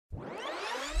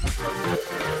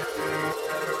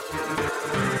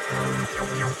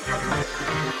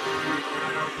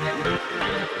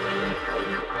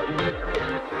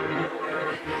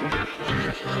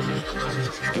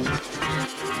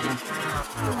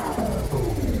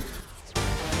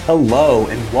Hello,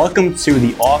 and welcome to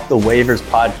the Off the Waivers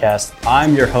podcast.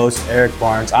 I'm your host, Eric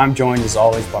Barnes. I'm joined, as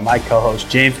always, by my co-host,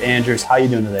 James Andrews. How you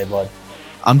doing today, bud?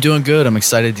 I'm doing good. I'm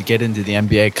excited to get into the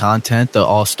NBA content. The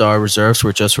All-Star reserves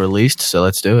were just released, so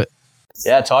let's do it.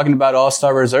 Yeah, talking about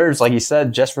All-Star reserves, like you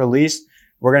said, just released.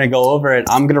 We're going to go over it.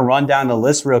 I'm going to run down the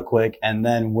list real quick, and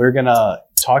then we're going to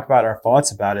talk about our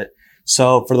thoughts about it.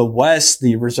 So for the West,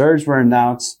 the reserves were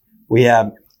announced. We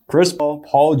have Chris Paul,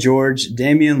 Paul George,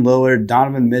 Damian Lillard,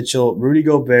 Donovan Mitchell, Rudy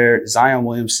Gobert, Zion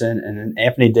Williamson, and then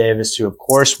Anthony Davis, who, of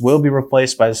course, will be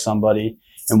replaced by somebody,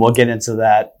 and we'll get into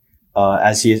that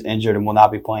as he is injured and will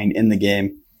not be playing in the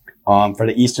game. For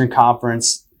the Eastern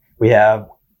Conference, we have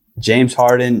James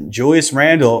Harden, Julius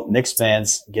Randle. Knicks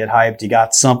fans, get hyped. He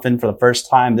got something for the first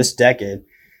time this decade.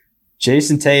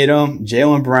 Jason Tatum,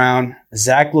 Jaylen Brown,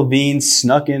 Zach LaVine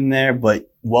snuck in there, but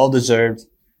well-deserved.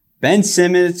 Ben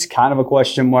Simmons, kind of a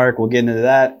question mark. We'll get into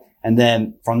that. And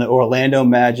then from the Orlando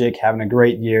Magic, having a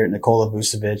great year, Nikola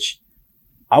Vucevic.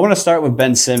 I want to start with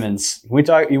Ben Simmons.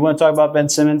 You want to talk about Ben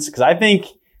Simmons? Because I think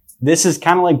this is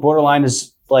kind of like borderline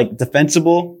is like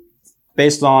defensible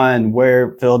based on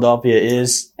where Philadelphia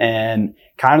is and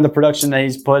kind of the production that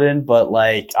he's put in. But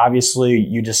like, obviously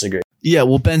you disagree. Yeah,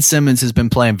 well, Ben Simmons has been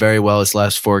playing very well his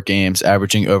last 4 games,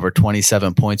 averaging over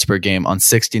 27 points per game on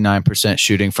 69%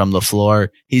 shooting from the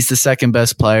floor. He's the second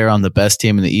best player on the best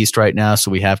team in the East right now,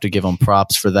 so we have to give him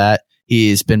props for that.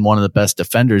 He's been one of the best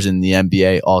defenders in the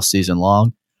NBA all season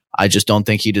long. I just don't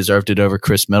think he deserved it over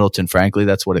Chris Middleton, frankly.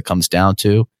 That's what it comes down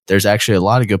to. There's actually a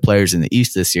lot of good players in the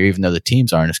East this year, even though the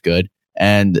teams aren't as good.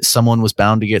 And someone was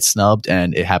bound to get snubbed,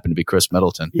 and it happened to be Chris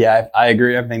Middleton. Yeah, I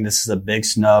agree. I think this is a big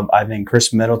snub. I think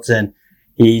Chris Middleton,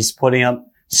 he's putting up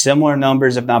similar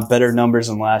numbers, if not better numbers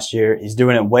than last year. He's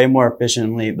doing it way more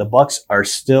efficiently. The Bucks are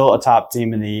still a top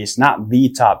team in the East. Not the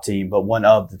top team, but one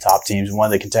of the top teams, one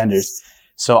of the contenders.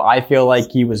 So I feel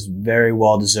like he was very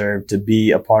well deserved to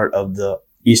be a part of the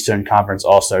Eastern Conference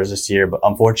All-Stars this year. But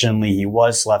unfortunately, he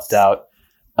was left out.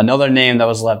 Another name that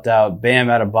was left out, Bam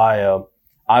Adebayo.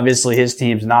 Obviously, his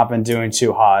team's not been doing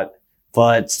too hot,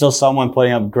 but still someone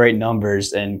putting up great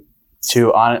numbers and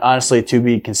honestly to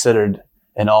be considered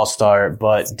an all-star,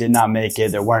 but did not make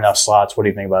it. There weren't enough slots. What do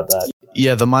you think about that?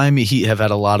 Yeah, the Miami Heat have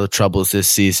had a lot of troubles this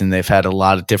season. They've had a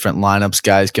lot of different lineups,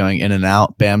 guys going in and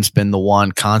out. Bam's been the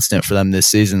one constant for them this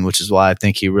season, which is why I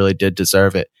think he really did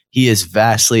deserve it. He has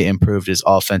vastly improved his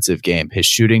offensive game. His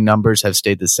shooting numbers have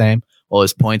stayed the same, while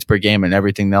his points per game and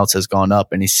everything else has gone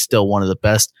up, and he's still one of the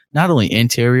best, not only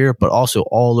interior, but also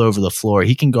all over the floor.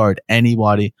 He can guard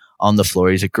anybody on the floor.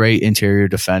 He's a great interior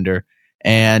defender.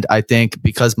 And I think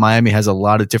because Miami has a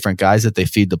lot of different guys that they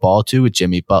feed the ball to with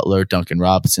Jimmy Butler, Duncan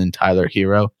Robinson, Tyler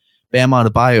Hero, Bam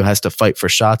Adebayo has to fight for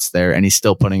shots there, and he's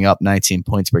still putting up 19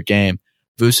 points per game.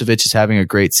 Vucevic is having a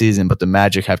great season, but the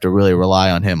Magic have to really rely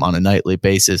on him on a nightly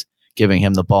basis, giving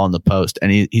him the ball in the post.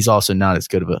 And he's also not as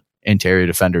good of an interior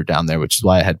defender down there, which is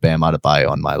why I had Bam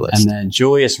Adebayo on my list. And then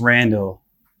Julius Randle,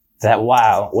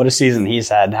 wow, what a season he's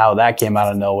had and how that came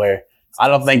out of nowhere. I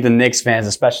don't think the Knicks fans,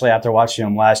 especially after watching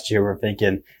him last year, were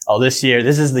thinking, oh, this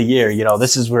is the year. You know,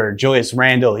 this is where Julius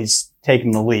Randle, he's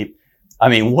taking the leap. I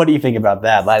mean, what do you think about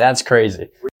that? Like, that's crazy.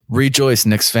 Rejoice,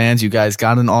 Knicks fans. You guys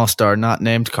got an all-star not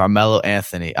named Carmelo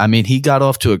Anthony. I mean, he got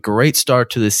off to a great start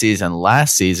to the season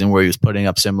last season where he was putting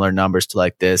up similar numbers to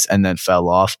like this and then fell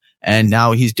off. And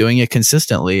now he's doing it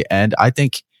consistently. And I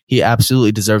think he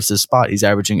absolutely deserves this spot. He's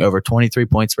averaging over 23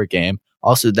 points per game.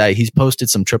 Also, that he's posted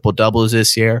some triple doubles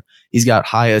this year. He's got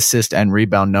high assist and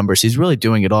rebound numbers. He's really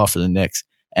doing it all for the Knicks.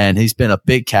 And he's been a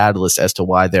big catalyst as to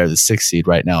why they're the 6th seed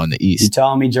right now in the East. You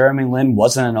telling me Jeremy Lin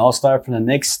wasn't an all-star for the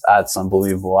Knicks? That's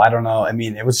unbelievable. I don't know. I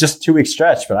mean, it was just a 2-week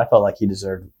stretch, but I felt like he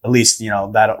deserved at least,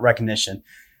 that recognition.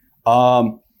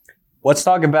 Let's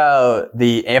talk about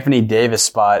the Anthony Davis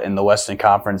spot in the Western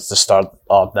Conference to start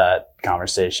off that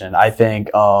conversation. I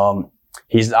think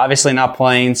he's obviously not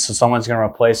playing, so someone's going to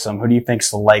replace him. Who do you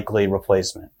think's the likely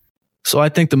replacement? So I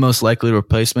think the most likely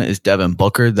replacement is Devin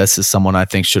Booker. This is someone I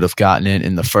think should have gotten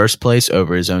in the first place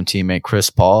over his own teammate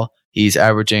Chris Paul. He's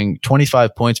averaging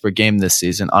 25 points per game this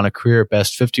season on a career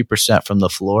best 50% from the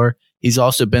floor. He's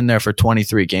also been there for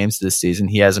 23 games this season.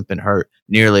 He hasn't been hurt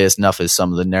nearly as enough as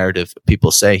some of the narrative people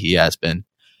say he has been.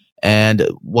 And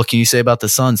what can you say about the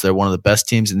Suns? They're one of the best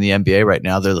teams in the NBA right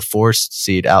now. They're the 4th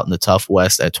seed out in the tough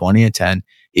West at 20-10.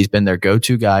 He's been their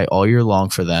go-to guy all year long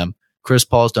for them. Chris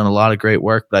Paul's done a lot of great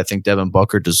work, but I think Devin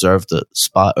Booker deserved the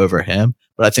spot over him.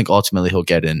 but I think ultimately he'll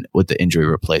get in with the injury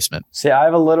replacement. See, I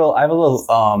have a little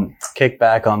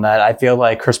kickback on that. I feel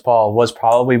like Chris Paul was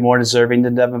probably more deserving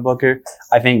than Devin Booker.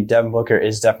 I think Devin Booker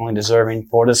is definitely deserving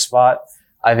for this spot.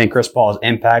 I think Chris Paul's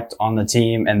impact on the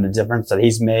team and the difference that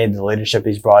he's made, the leadership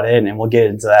he's brought in, and we'll get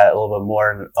into that a little bit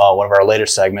more in one of our later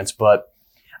segments, but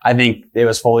I think it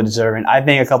was fully deserving. I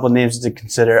think a couple of names to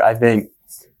consider. I think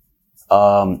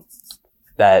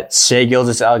that Shai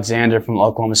Gilgeous-Alexander from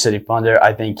Oklahoma City Thunder,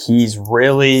 I think he's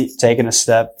really taken a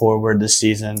step forward this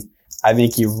season. I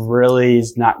think he really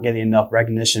is not getting enough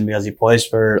recognition because he plays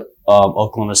for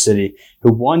Oklahoma City,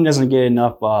 who one doesn't get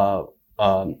enough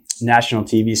national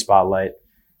TV spotlight,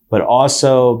 but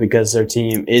also because their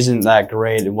team isn't that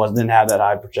great and didn't have that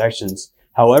high projections.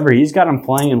 However, he's got them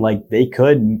playing like they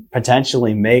could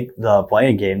potentially make the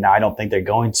playing game. Now, I don't think they're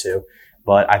going to,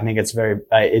 but I think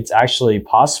it's actually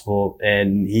possible,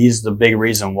 and he's the big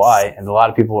reason why. And a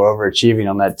lot of people are overachieving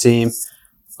on that team.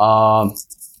 A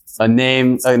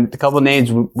couple of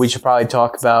names we should probably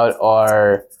talk about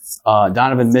are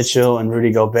Donovan Mitchell and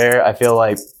Rudy Gobert. I feel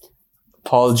like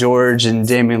Paul George and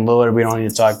Damian Lillard, we don't need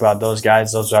to talk about those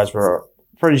guys. Those guys were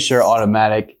pretty sure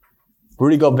automatic.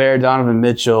 Rudy Gobert, Donovan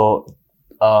Mitchell,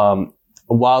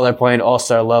 while they're playing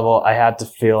all-star level, I have to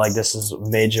feel like this is a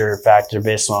major factor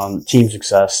based on team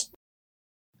success.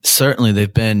 Certainly,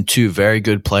 they've been two very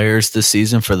good players this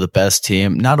season for the best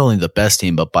team. Not only the best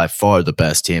team, but by far the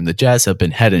best team. The Jazz have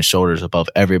been head and shoulders above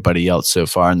everybody else so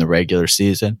far in the regular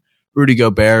season. Rudy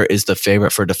Gobert is the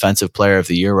favorite for Defensive Player of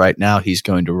the Year right now. He's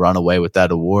going to run away with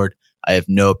that award. I have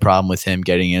no problem with him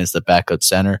getting in as the backup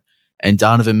center. And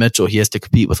Donovan Mitchell, he has to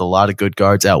compete with a lot of good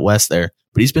guards out west there,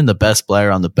 but he's been the best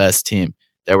player on the best team.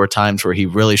 There were times where he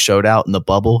really showed out in the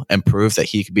bubble and proved that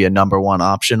he could be a number one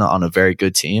option on a very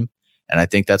good team. And I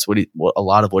think that's a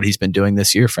lot of what he's been doing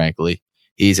this year, frankly.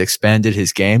 He's expanded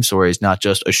his game so where he's not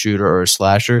just a shooter or a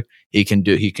slasher. He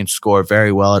can score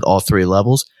very well at all three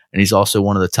levels. And he's also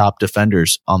one of the top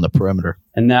defenders on the perimeter.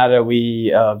 And now that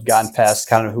we have gotten past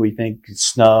kind of who we think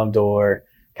snubbed or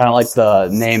kind of like the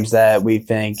names that we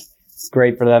think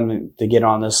great for them to get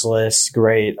on this list,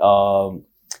 great for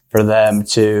them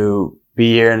to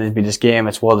be here and be this game,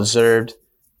 it's well deserved.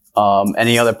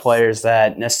 Any other players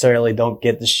that necessarily don't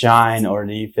get the shine, or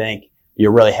do you think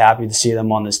you're really happy to see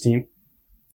them on this team?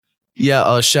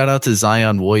 Yeah, shout out to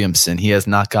Zion Williamson. He has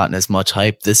not gotten as much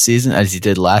hype this season as he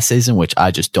did last season, which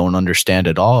I just don't understand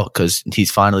at all because he's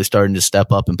finally starting to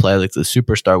step up and play like the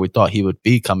superstar we thought he would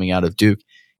be coming out of Duke.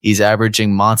 He's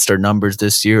averaging monster numbers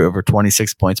this year, over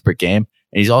 26 points per game,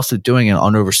 and he's also doing it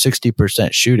on over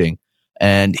 60% shooting.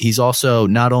 And he's also,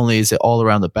 not only is it all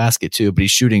around the basket too, but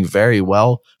he's shooting very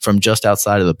well from just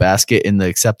outside of the basket in the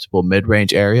acceptable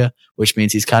mid-range area, which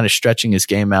means he's kind of stretching his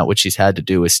game out, which he's had to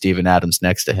do with Steven Adams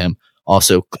next to him,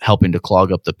 also helping to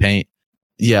clog up the paint.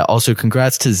 Yeah, also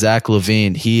congrats to Zach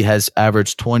LaVine. He has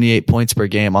averaged 28 points per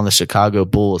game on the Chicago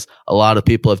Bulls. A lot of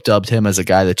people have dubbed him as a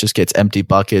guy that just gets empty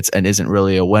buckets and isn't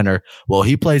really a winner. Well,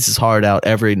 he plays his heart out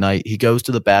every night. He goes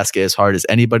to the basket as hard as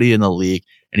anybody in the league,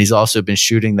 and he's also been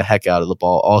shooting the heck out of the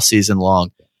ball all season long.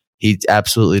 He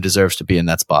absolutely deserves to be in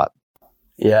that spot.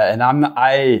 Yeah, and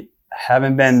I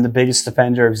haven't been the biggest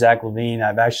defender of Zach LaVine.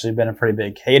 I've actually been a pretty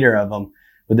big hater of him.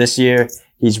 But this year,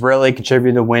 he's really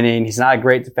contributed to winning. He's not a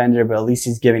great defender, but at least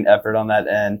he's giving effort on that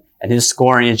end. And his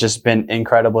scoring has just been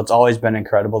incredible. It's always been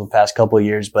incredible the past couple of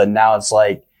years, but now it's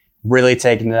like really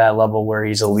taking to that level where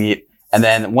he's elite. And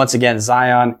then once again,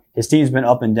 Zion, his team's been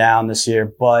up and down this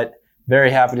year, but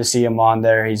very happy to see him on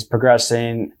there. He's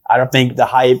progressing. I don't think the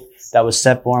hype that was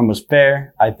set for him was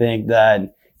fair. I think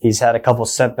that he's had a couple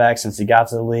setbacks since he got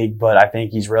to the league, but I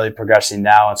think he's really progressing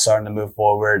now and starting to move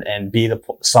forward and be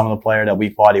some of the player that we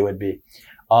thought he would be.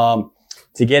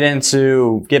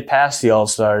 To get past the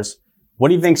All-Stars, what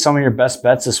do you think some of your best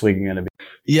bets this week are going to be?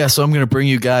 Yeah, so I'm going to bring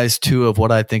you guys two of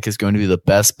what I think is going to be the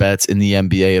best bets in the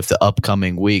NBA of the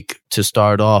upcoming week. To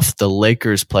start off, the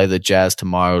Lakers play the Jazz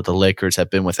tomorrow. The Lakers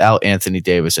have been without Anthony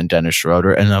Davis and Dennis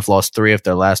Schroeder and have lost 3 of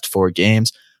their last 4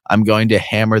 games. I'm going to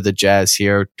hammer the Jazz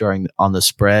here on the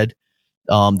spread.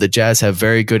 The Jazz have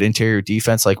very good interior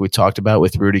defense, like we talked about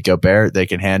with Rudy Gobert. They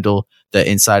can handle the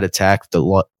inside attack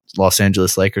the Los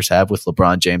Angeles Lakers have with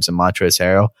LeBron James and Montrezl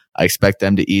Harrell. I expect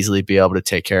them to easily be able to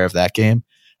take care of that game.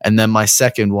 And then my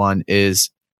second one is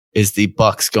the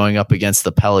Bucks going up against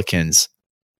the Pelicans.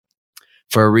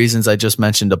 For reasons I just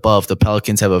mentioned above, the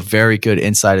Pelicans have a very good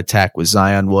inside attack with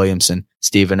Zion Williamson,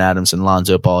 Steven Adams, and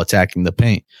Lonzo Ball attacking the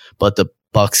paint. But the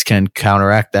Bucks can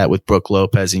counteract that with Brook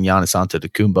Lopez and Giannis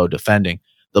Antetokounmpo defending.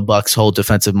 The Bucks' whole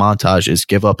defensive montage is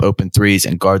give up open threes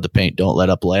and guard the paint. Don't let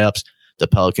up layups. The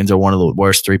Pelicans are one of the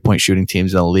worst 3-point shooting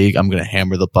teams in the league. I'm going to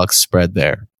hammer the Bucks spread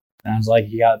there. Sounds like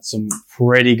you got some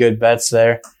pretty good bets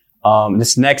there.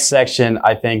 This next section,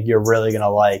 I think you're really going to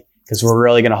like, because we're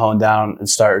really going to hone down and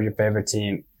start with your favorite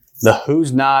team. The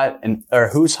who's not or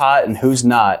who's hot and who's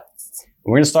not.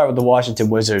 We're going to start with the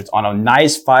Washington Wizards on a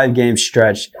nice 5-game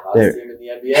stretch.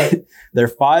 They're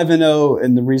 5-0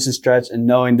 in the recent stretch, and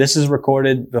knowing this is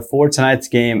recorded before tonight's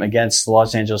game against the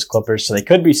Los Angeles Clippers, so they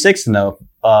could be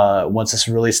 6-0 once it's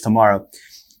released tomorrow.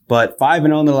 But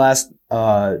 5-0 in the last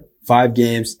 5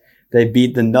 games. They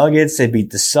beat the Nuggets, they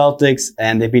beat the Celtics,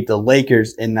 and they beat the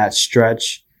Lakers in that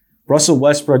stretch. Russell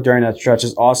Westbrook during that stretch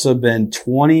has also been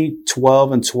 20,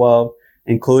 12, and 12,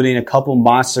 including a couple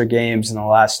monster games in the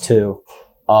last 2.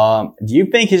 Do you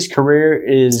think his career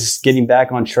is getting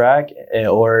back on track,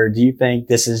 or do you think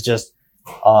this is just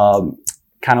kind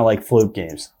of like fluke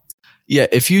games? Yeah,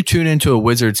 if you tune into a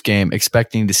Wizards game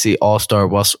expecting to see all-star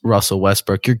Russell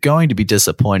Westbrook, you're going to be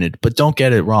disappointed. But don't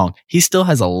get it wrong. He still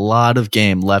has a lot of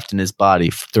game left in his body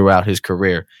throughout his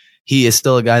career. He is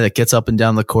still a guy that gets up and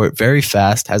down the court very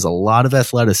fast, has a lot of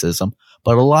athleticism,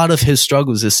 but a lot of his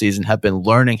struggles this season have been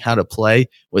learning how to play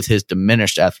with his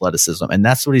diminished athleticism. And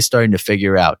that's what he's starting to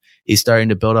figure out. He's starting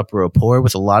to build up a rapport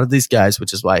with a lot of these guys,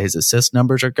 which is why his assist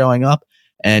numbers are going up.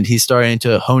 And he's starting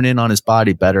to hone in on his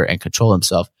body better and control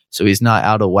himself, so he's not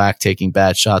out of whack taking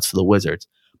bad shots for the Wizards.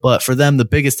 But for them, the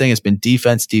biggest thing has been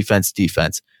defense, defense,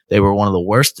 defense. They were one of the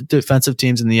worst defensive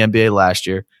teams in the NBA last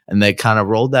year, and they kind of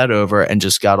rolled that over and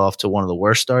just got off to one of the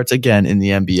worst starts again in the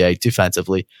NBA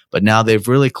defensively. But now they've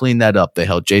really cleaned that up. They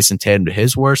held Jason Tatum to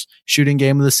his worst shooting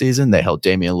game of the season. They held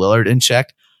Damian Lillard in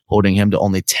check, holding him to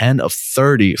only 10 of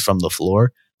 30 from the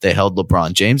floor. They held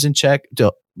LeBron James in check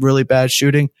to really bad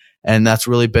shooting. And that's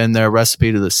really been their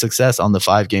recipe to the success on the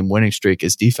 5-game winning streak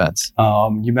is defense.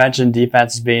 You mentioned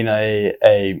defense being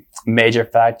a major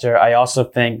factor. I also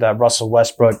think that Russell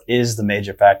Westbrook is the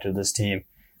major factor of this team.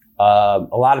 A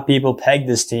lot of people pegged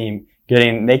this team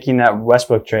making that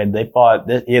Westbrook trade. They thought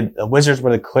that the Wizards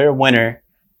were the clear winner.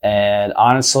 And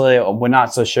honestly, we're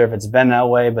not so sure if it's been that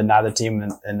way, but neither team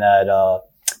in that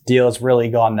deal has really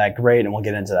gone that great. And we'll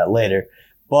get into that later.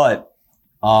 But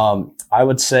I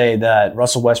would say that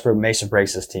Russell Westbrook makes or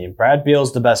breaks this team. Brad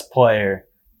Beal's the best player,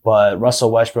 but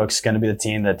Russell Westbrook's going to be the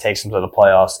team that takes them to the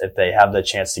playoffs if they have the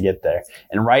chance to get there.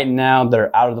 And right now,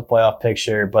 they're out of the playoff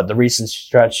picture, but the recent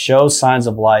stretch shows signs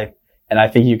of life, and I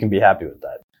think you can be happy with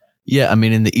that. Yeah, I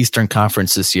mean, in the Eastern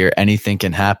Conference this year, anything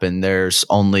can happen. There's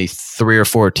only 3 or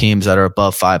 4 teams that are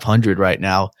above 500 right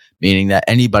now, meaning that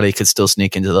anybody could still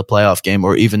sneak into the playoff game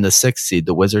or even the 6th seed.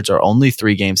 The Wizards are only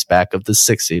 3 games back of the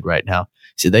 6th seed right now.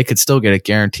 So they could still get a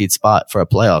guaranteed spot for a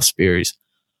playoff series.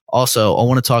 Also, I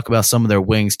want to talk about some of their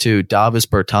wings too. Davis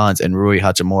Bertans and Rui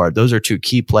Hachimura. Those are 2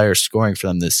 key players scoring for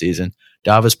them this season.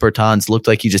 Davis Bertans looked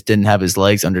like he just didn't have his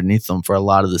legs underneath him for a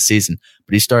lot of the season,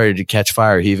 but he started to catch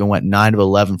fire. He even went 9 of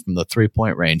 11 from the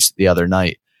 3-point range the other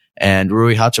night. And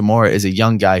Rui Hachimura is a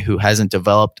young guy who hasn't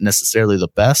developed necessarily the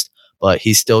best, but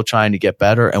he's still trying to get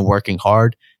better and working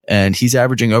hard. And he's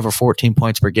averaging over 14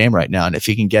 points per game right now. And if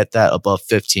he can get that above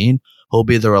 15, he'll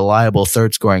be the reliable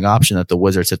third scoring option that the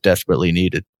Wizards have desperately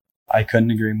needed. I couldn't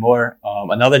agree more.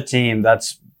 Another team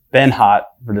that's been hot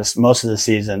for most of the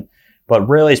season, but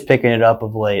really is picking it up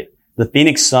of late, the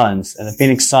Phoenix Suns. And the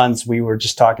Phoenix Suns, we were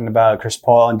just talking about Chris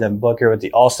Paul and Devin Booker with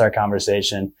the All-Star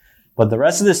conversation. But the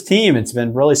rest of this team, it's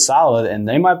been really solid, and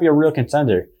they might be a real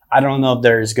contender. I don't know if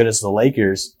they're as good as the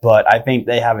Lakers, but I think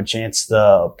they have a chance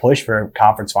to push for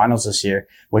conference finals this year,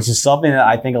 which is something that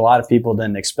I think a lot of people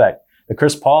didn't expect. The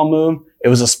Chris Paul move, it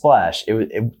was a splash.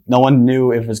 No one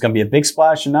knew if it was going to be a big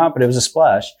splash or not, but it was a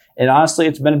splash. And honestly,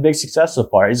 it's been a big success so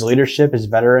far. His leadership, his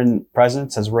veteran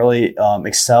presence has really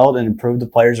excelled and improved the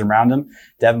players around him.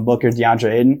 Devin Booker,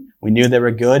 DeAndre Ayton, we knew they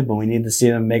were good, but we needed to see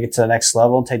them make it to the next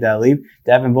level and take that leap.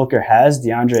 Devin Booker has.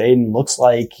 DeAndre Ayton looks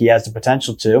like he has the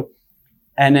potential to.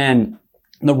 And then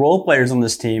the role players on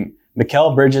this team,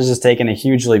 Mikal Bridges has taken a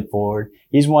huge leap forward.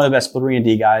 He's one of the best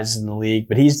 3-and-D guys in the league,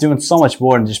 but he's doing so much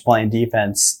more than just playing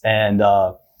defense and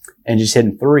just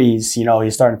hitting threes. You know,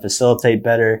 he's starting to facilitate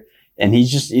better, and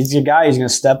he's a guy who's going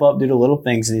to step up, do the little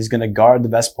things, and he's going to guard the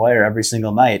best player every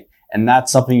single night. And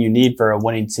that's something you need for a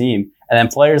winning team. And then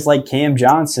players like Cam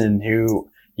Johnson, who,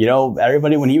 you know,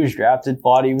 everybody when he was drafted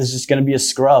thought he was just going to be a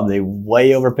scrub. They way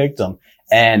overpicked him.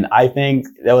 And I think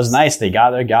that was nice. They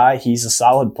got their guy. He's a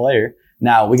solid player.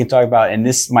 Now, we can talk about, and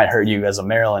this might hurt you as a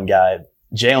Maryland guy,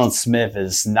 Jalen Smith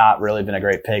has not really been a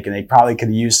great pick, and they probably could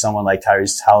have used someone like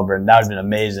Tyrese Halliburton. That would have been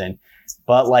amazing.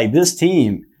 But like this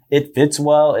team, it fits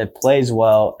well, it plays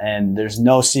well, and there's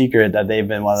no secret that they've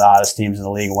been one of the hottest teams in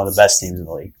the league and one of the best teams in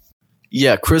the league.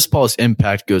 Yeah, Chris Paul's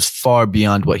impact goes far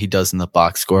beyond what he does in the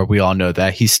box score. We all know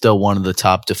that. He's still one of the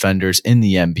top defenders in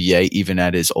the NBA, even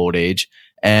at his old age.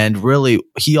 And really,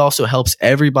 he also helps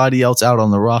everybody else out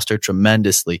on the roster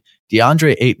tremendously.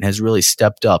 DeAndre Ayton has really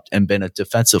stepped up and been a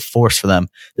defensive force for them.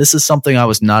 This is something I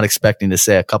was not expecting to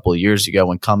say a couple of years ago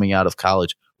when coming out of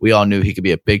college. We all knew he could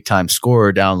be a big-time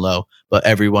scorer down low, but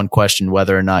everyone questioned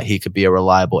whether or not he could be a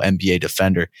reliable NBA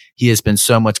defender. He has been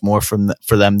so much more for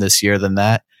them this year than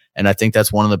that. And I think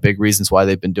that's one of the big reasons why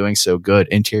they've been doing so good.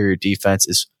 Interior defense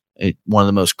is one of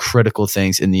the most critical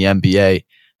things in the NBA.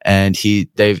 And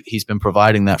he's been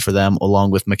providing that for them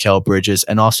along with Mikal Bridges.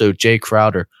 And also Jay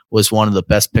Crowder was one of the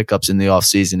best pickups in the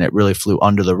offseason. It really flew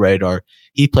under the radar.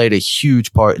 He played a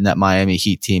huge part in that Miami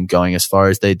Heat team going as far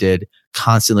as they did,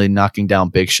 constantly knocking down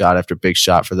big shot after big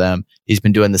shot for them. He's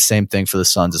been doing the same thing for the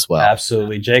Suns as well.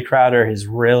 Absolutely. Jay Crowder has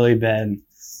really been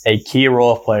a key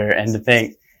role player. And to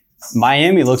think,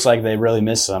 Miami looks like they really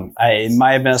miss him. It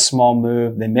might have been a small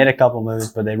move. They made a couple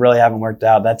moves, but they really haven't worked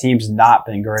out. That team's not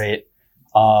been great.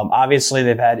 Obviously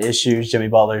they've had issues. Jimmy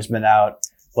Butler's been out,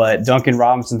 but Duncan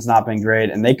Robinson's not been great.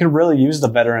 And they could really use the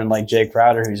veteran like Jay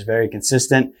Crowder, who's very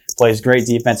consistent, plays great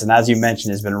defense. And as you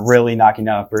mentioned, has been really knocking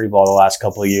down a three ball the last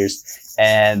couple of years.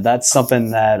 And that's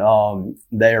something that,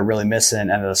 they are really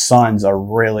missing. And the Suns are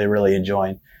really, really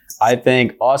enjoying. I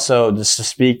think also just to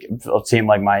speak of a team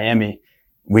like Miami,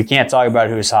 we can't talk about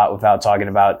who's hot without talking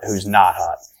about who's not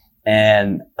hot.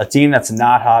 And a team that's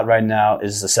not hot right now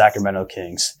is the Sacramento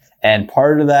Kings. And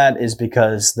part of that is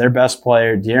because their best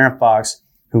player, De'Aaron Fox,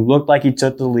 who looked like he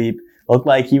took the leap, looked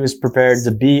like he was prepared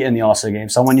to be in the All-Star game,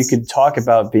 someone you could talk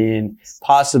about being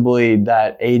possibly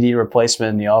that AD replacement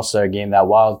in the All-Star game, that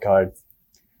wild card.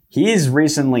 He's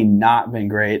recently not been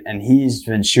great, and he's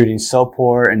been shooting so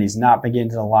poor, and he's not been getting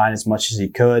to the line as much as he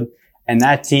could. And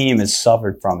that team has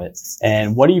suffered from it.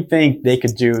 And what do you think they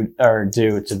could do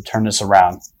to turn this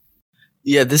around?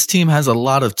 Yeah, this team has a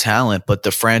lot of talent, but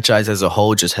the franchise as a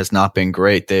whole just has not been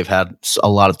great. They've had a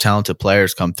lot of talented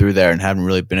players come through there and haven't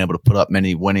really been able to put up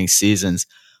many winning seasons.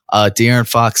 De'Aaron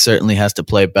Fox certainly has to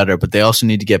play better, but they also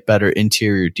need to get better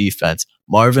interior defense.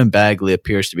 Marvin Bagley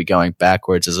appears to be going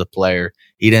backwards as a player.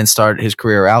 He didn't start his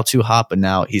career out too hot, but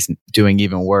now he's doing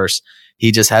even worse.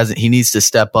 He needs to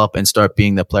step up and start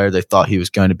being the player they thought he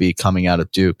was going to be coming out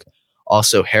of Duke.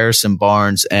 Also, Harrison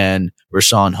Barnes and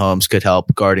Rashawn Holmes could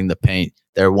help guarding the paint.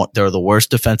 They're the worst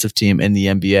defensive team in the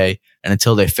NBA, and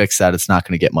until they fix that, it's not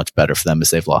going to get much better for them as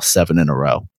they've lost 7 in a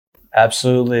row.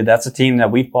 Absolutely. That's a team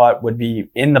that we thought would be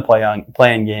in the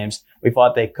play-in games. We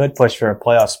thought they could push for a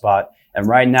playoff spot, and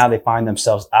right now they find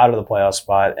themselves out of the playoff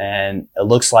spot, and it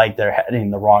looks like they're heading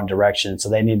in the wrong direction, so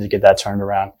they need to get that turned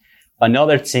around.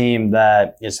 Another team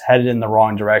that is headed in the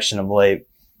wrong direction of late,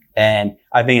 and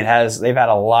I think they've had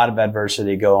a lot of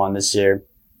adversity go on this year,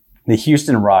 the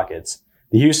Houston Rockets.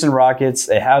 The Houston Rockets,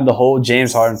 they had the whole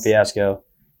James Harden fiasco.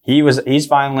 He's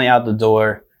finally out the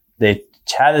door. They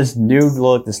had this new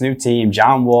look, this new team.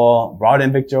 John Wall brought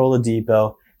in Victor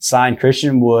Oladipo, signed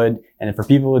Christian Wood. And for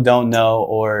people who don't know,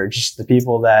 or just the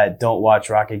people that don't watch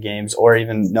Rocket games or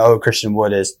even know who Christian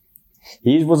Wood is,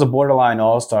 he was a borderline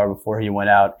all-star before he went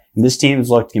out. And this team's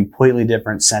looked completely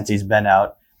different since he's been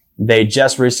out. They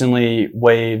just recently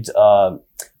waived,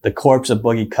 the corpse of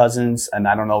Boogie Cousins, and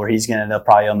I don't know where he's going to end up,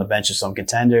 probably on the bench of some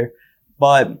contender.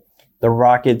 But the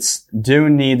Rockets do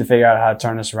need to figure out how to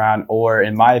turn this around, or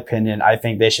in my opinion, I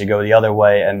think they should go the other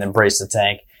way and embrace the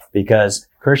tank, because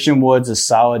Christian Wood's a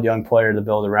solid young player to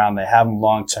build around. They have him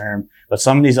long term, but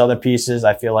some of these other pieces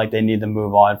I feel like they need to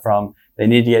move on from. They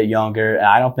need to get younger, and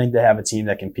I don't think they have a team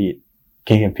that can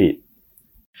compete.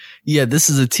 Yeah, this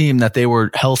is a team that they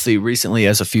were healthy recently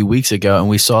as a few weeks ago, and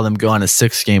we saw them go on a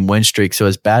 6-game win streak. So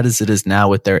as bad as it is now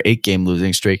with their 8-game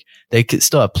losing streak, they could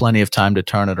still have plenty of time to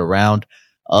turn it around.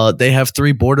 They have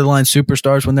 3 borderline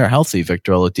superstars when they're healthy: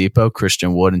 Victor Oladipo,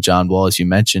 Christian Wood, and John Wall, as you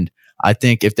mentioned. I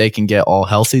think if they can get all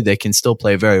healthy, they can still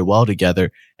play very well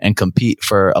together and compete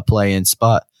for a play-in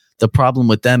spot. The problem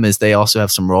with them is they also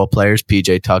have some role players,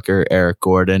 PJ Tucker, Eric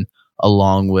Gordon,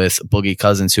 along with Boogie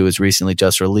Cousins, who was recently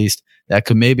just released, that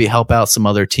could maybe help out some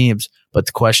other teams. But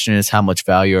the question is, how much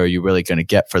value are you really going to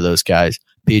get for those guys?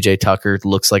 PJ Tucker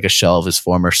looks like a shell of his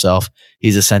former self.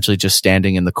 He's essentially just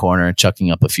standing in the corner and chucking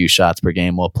up a few shots per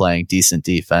game while playing decent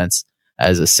defense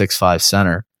as a 6'5"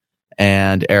 center.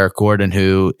 And Eric Gordon,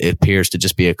 who appears to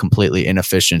just be a completely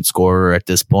inefficient scorer at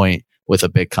this point with a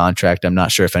big contract. I'm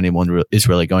not sure if anyone is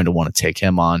really going to want to take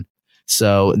him on.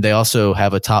 So they also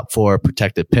have a top 4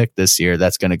 protected pick this year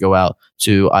that's going to go out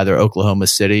to either Oklahoma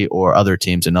City or other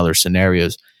teams in other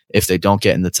scenarios if they don't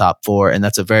get in the top 4. And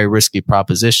that's a very risky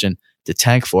proposition to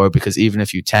tank for, because even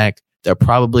if you tank, they're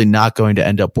probably not going to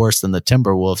end up worse than the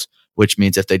Timberwolves, which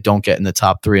means if they don't get in the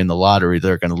top 3 in the lottery,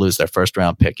 they're going to lose their first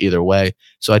round pick either way.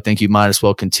 So I think you might as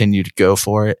well continue to go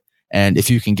for it. And if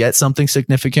you can get something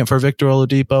significant for Victor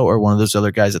Oladipo or one of those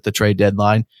other guys at the trade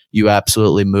deadline, you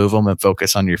absolutely move them and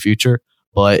focus on your future.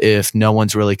 But if no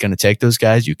one's really going to take those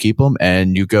guys, you keep them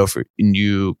and you go for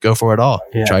it all.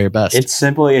 Yeah. Try your best.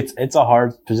 It's a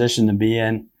hard position to be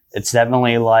in. It's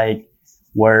definitely like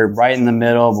we're right in the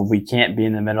middle, but we can't be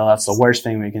in the middle. That's the worst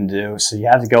thing we can do. So you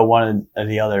have to go one of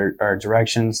the other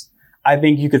directions. I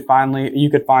think you could find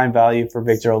value for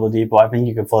Victor Oladipo. I think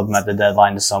you could flip him at the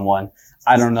deadline to someone.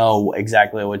 I don't know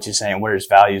exactly what you're saying, where his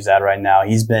value's at right now.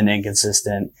 He's been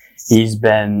inconsistent.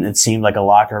 It seemed like a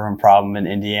locker room problem in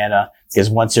Indiana because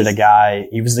once you're the guy,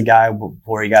 he was the guy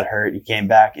before he got hurt. He came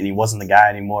back and he wasn't the guy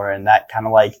anymore. And that kind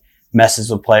of like messes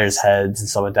with players' heads and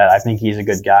stuff like that. I think he's a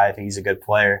good guy. I think he's a good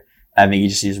player. I think he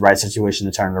just needs the right situation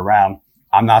to turn it around.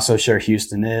 I'm not so sure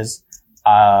Houston is.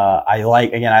 I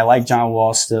like John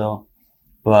Wall still,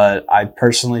 but I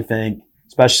personally think,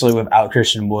 especially without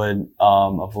Christian Wood,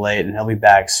 of late, and he'll be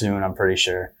back soon, I'm pretty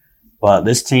sure. But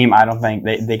this team, I don't think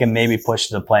they can maybe push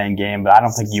to the play-in game, but I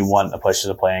don't think you want to push to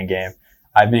the play-in game.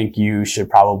 I think you should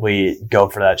probably go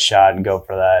for that shot and go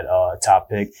for that, top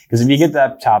pick. Because if you get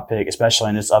that top pick, especially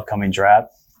in this upcoming draft,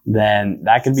 then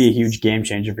that could be a huge game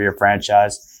changer for your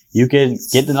franchise. You could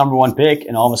get the number 1 pick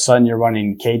and all of a sudden you're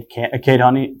running Cade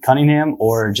Cunningham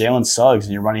or Jalen Suggs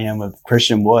and you're running him with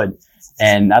Christian Wood.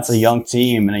 And that's a young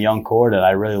team and a young core that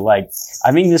I really like.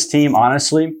 I think this team,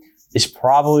 honestly, is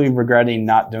probably regretting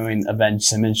not doing a Ben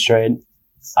Simmons trade.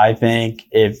 I think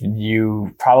if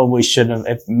Tyrese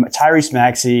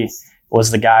Maxey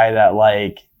was the guy that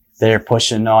like they're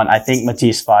pushing on, I think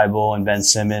Matisse Thybulle and Ben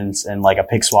Simmons and like a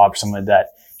pick swap or something like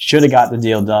that should have got the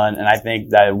deal done. And I think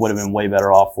that it would have been way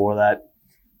better off for that.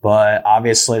 But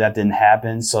obviously that didn't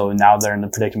happen. So now they're in the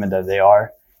predicament that they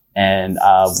are. And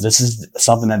this is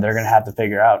something that they're going to have to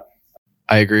figure out.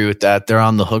 I agree with that. They're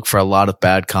on the hook for a lot of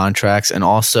bad contracts. And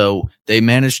also, they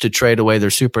managed to trade away their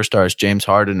superstars, James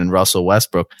Harden and Russell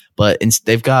Westbrook. But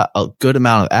they've got a good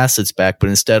amount of assets back. But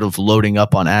instead of loading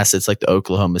up on assets like the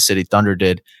Oklahoma City Thunder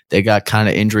did, they got kind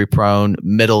of injury-prone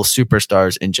middle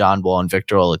superstars in John Wall and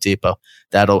Victor Oladipo.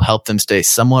 That'll help them stay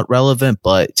somewhat relevant,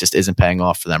 but it just isn't paying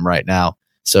off for them right now.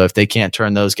 So if they can't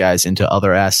turn those guys into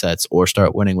other assets or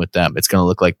start winning with them, it's going to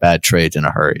look like bad trades in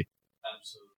a hurry.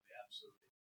 Absolutely.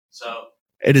 So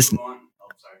it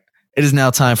is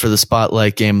now time for the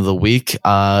Spotlight Game of the Week.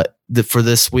 For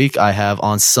this week, I have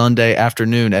on Sunday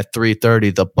afternoon at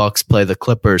 3:30, the Bucks play the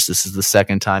Clippers. This is the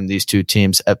second time these two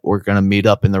teams were going to meet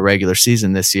up in the regular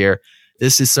season this year.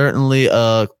 This is certainly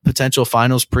a potential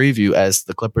finals preview as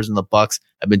the Clippers and the Bucks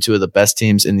have been two of the best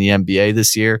teams in the NBA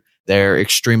this year. They're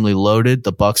extremely loaded.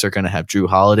 The Bucks are going to have Drew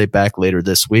Holiday back later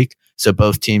this week. So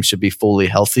both teams should be fully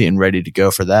healthy and ready to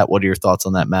go for that. What are your thoughts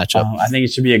on that matchup? I think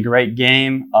it should be a great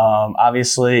game.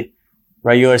 Obviously,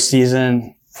 regular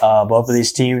season, both of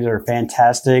these teams are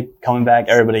fantastic. Coming back,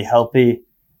 everybody healthy.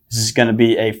 This is going to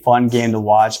be a fun game to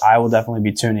watch. I will definitely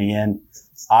be tuning in.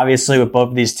 Obviously, with both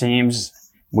of these teams,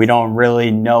 we don't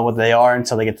really know what they are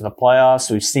until they get to the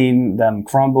playoffs. We've seen them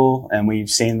crumble and we've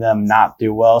seen them not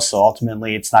do well. So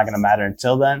ultimately, it's not going to matter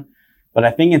until then. But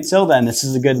I think until then, this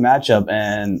is a good matchup,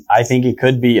 and I think it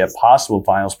could be a possible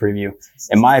finals preview.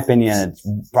 In my opinion, it's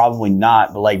probably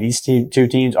not, but like these two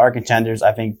teams are contenders.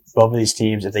 I think both of these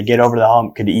teams, if they get over the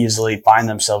hump, could easily find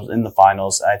themselves in the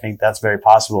finals. I think that's very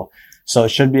possible. So it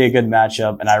should be a good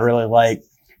matchup, and I really like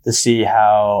to see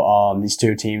how these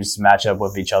two teams match up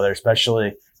with each other,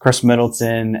 especially Chris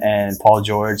Middleton and Paul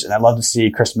George. And I'd love to see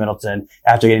Chris Middleton,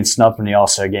 after getting snubbed from the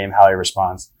All-Star game, how he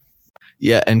responds.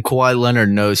 Yeah, and Kawhi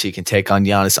Leonard knows he can take on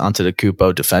Giannis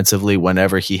Antetokounmpo defensively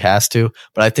whenever he has to.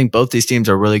 But I think both these teams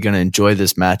are really going to enjoy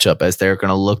this matchup as they're going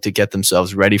to look to get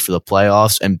themselves ready for the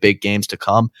playoffs and big games to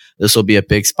come. This will be a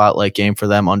big spotlight game for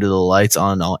them under the lights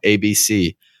on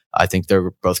ABC. I think they're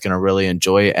both going to really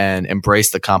enjoy it and embrace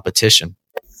the competition.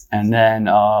 And then,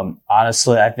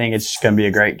 honestly, I think it's just going to be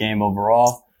a great game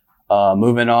overall.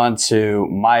 Moving on to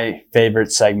my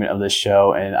favorite segment of this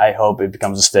show, and I hope it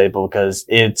becomes a staple because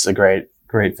it's a great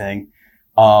thing.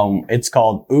 It's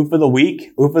called Oof of the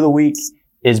Week. Oof of the Week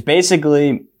is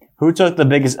basically who took the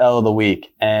biggest L of the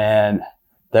week. And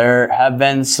there have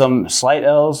been some slight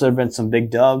L's. There have been some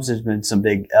big dubs. There's been some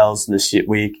big L's this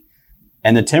week.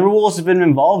 And the Timberwolves have been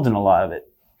involved in a lot of it.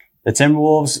 The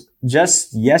Timberwolves,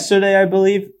 just yesterday, I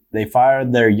believe, they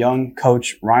fired their young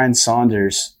coach, Ryan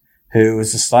Saunders, who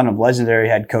was the son of legendary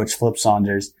head coach Flip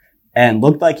Saunders, and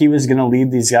looked like he was going to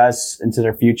lead these guys into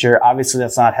their future. Obviously,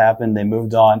 that's not happened. They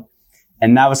moved on,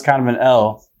 and that was kind of an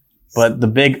L. But the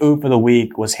big oop of the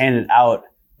week was handed out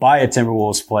by a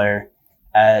Timberwolves player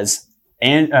as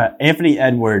Anthony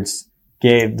Edwards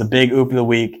gave the big oop of the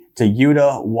week to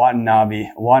Yuta Watanabe.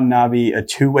 Watanabe, a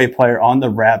two-way player on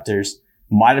the Raptors,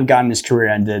 might have gotten his career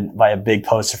ended by a big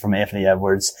poster from Anthony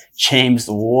Edwards. James,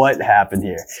 what happened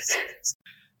here?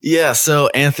 Yeah, so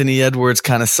Anthony Edwards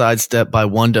kind of sidestepped by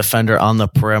one defender on the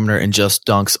perimeter and just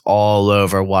dunks all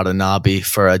over Watanabe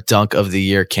for a dunk of the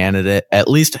year candidate. At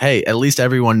least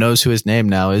everyone knows who his name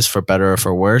now is, for better or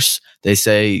for worse. They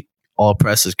say all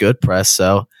press is good press,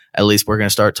 so at least we're going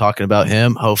to start talking about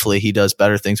him. Hopefully he does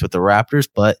better things with the Raptors,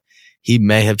 but he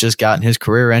may have just gotten his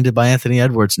career ended by Anthony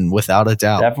Edwards, and without a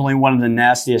doubt. Definitely one of the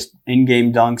nastiest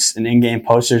in-game dunks and in-game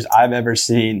posters I've ever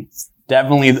seen.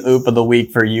 Definitely the oop of the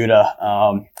week for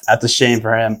Yuta. That's a shame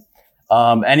for him.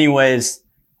 Anyways,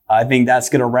 I think that's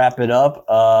going to wrap it up.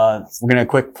 We're going to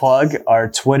quick plug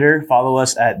our Twitter. Follow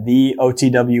us at the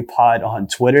OTW Pod on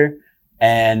Twitter.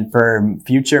 And for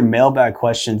future mailbag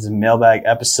questions and mailbag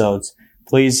episodes,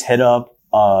 please hit up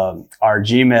our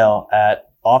Gmail at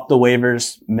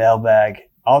offthewaiversmailbag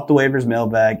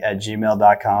at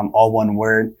gmail.com, all one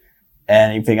word.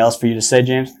 And anything else for you to say,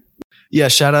 James? Yeah,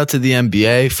 shout out to the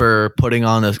NBA for putting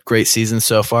on a great season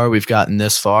so far. We've gotten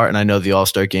this far, and I know the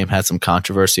All-Star game had some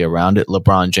controversy around it.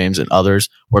 LeBron James and others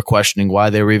were questioning why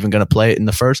they were even going to play it in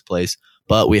the first place,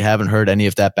 but we haven't heard any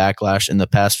of that backlash in the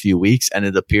past few weeks, and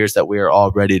it appears that we are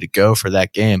all ready to go for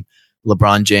that game.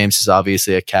 LeBron James is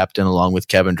obviously a captain along with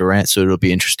Kevin Durant, so it'll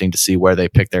be interesting to see where they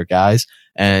pick their guys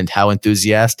and how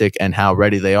enthusiastic and how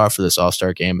ready they are for this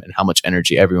All-Star game and how much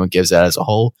energy everyone gives that as a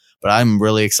whole. But I'm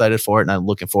really excited for it, and I'm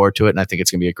looking forward to it, and I think it's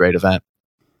going to be a great event.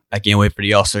 I can't wait for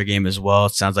the All-Star game as well.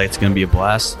 It sounds like it's going to be a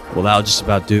blast. Well, that'll just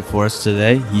about do it for us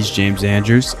today. He's James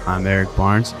Andrews. I'm Eric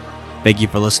Barnes. Thank you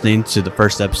for listening to the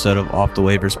first episode of Off the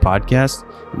Waivers podcast,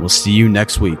 and we'll see you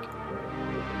next week.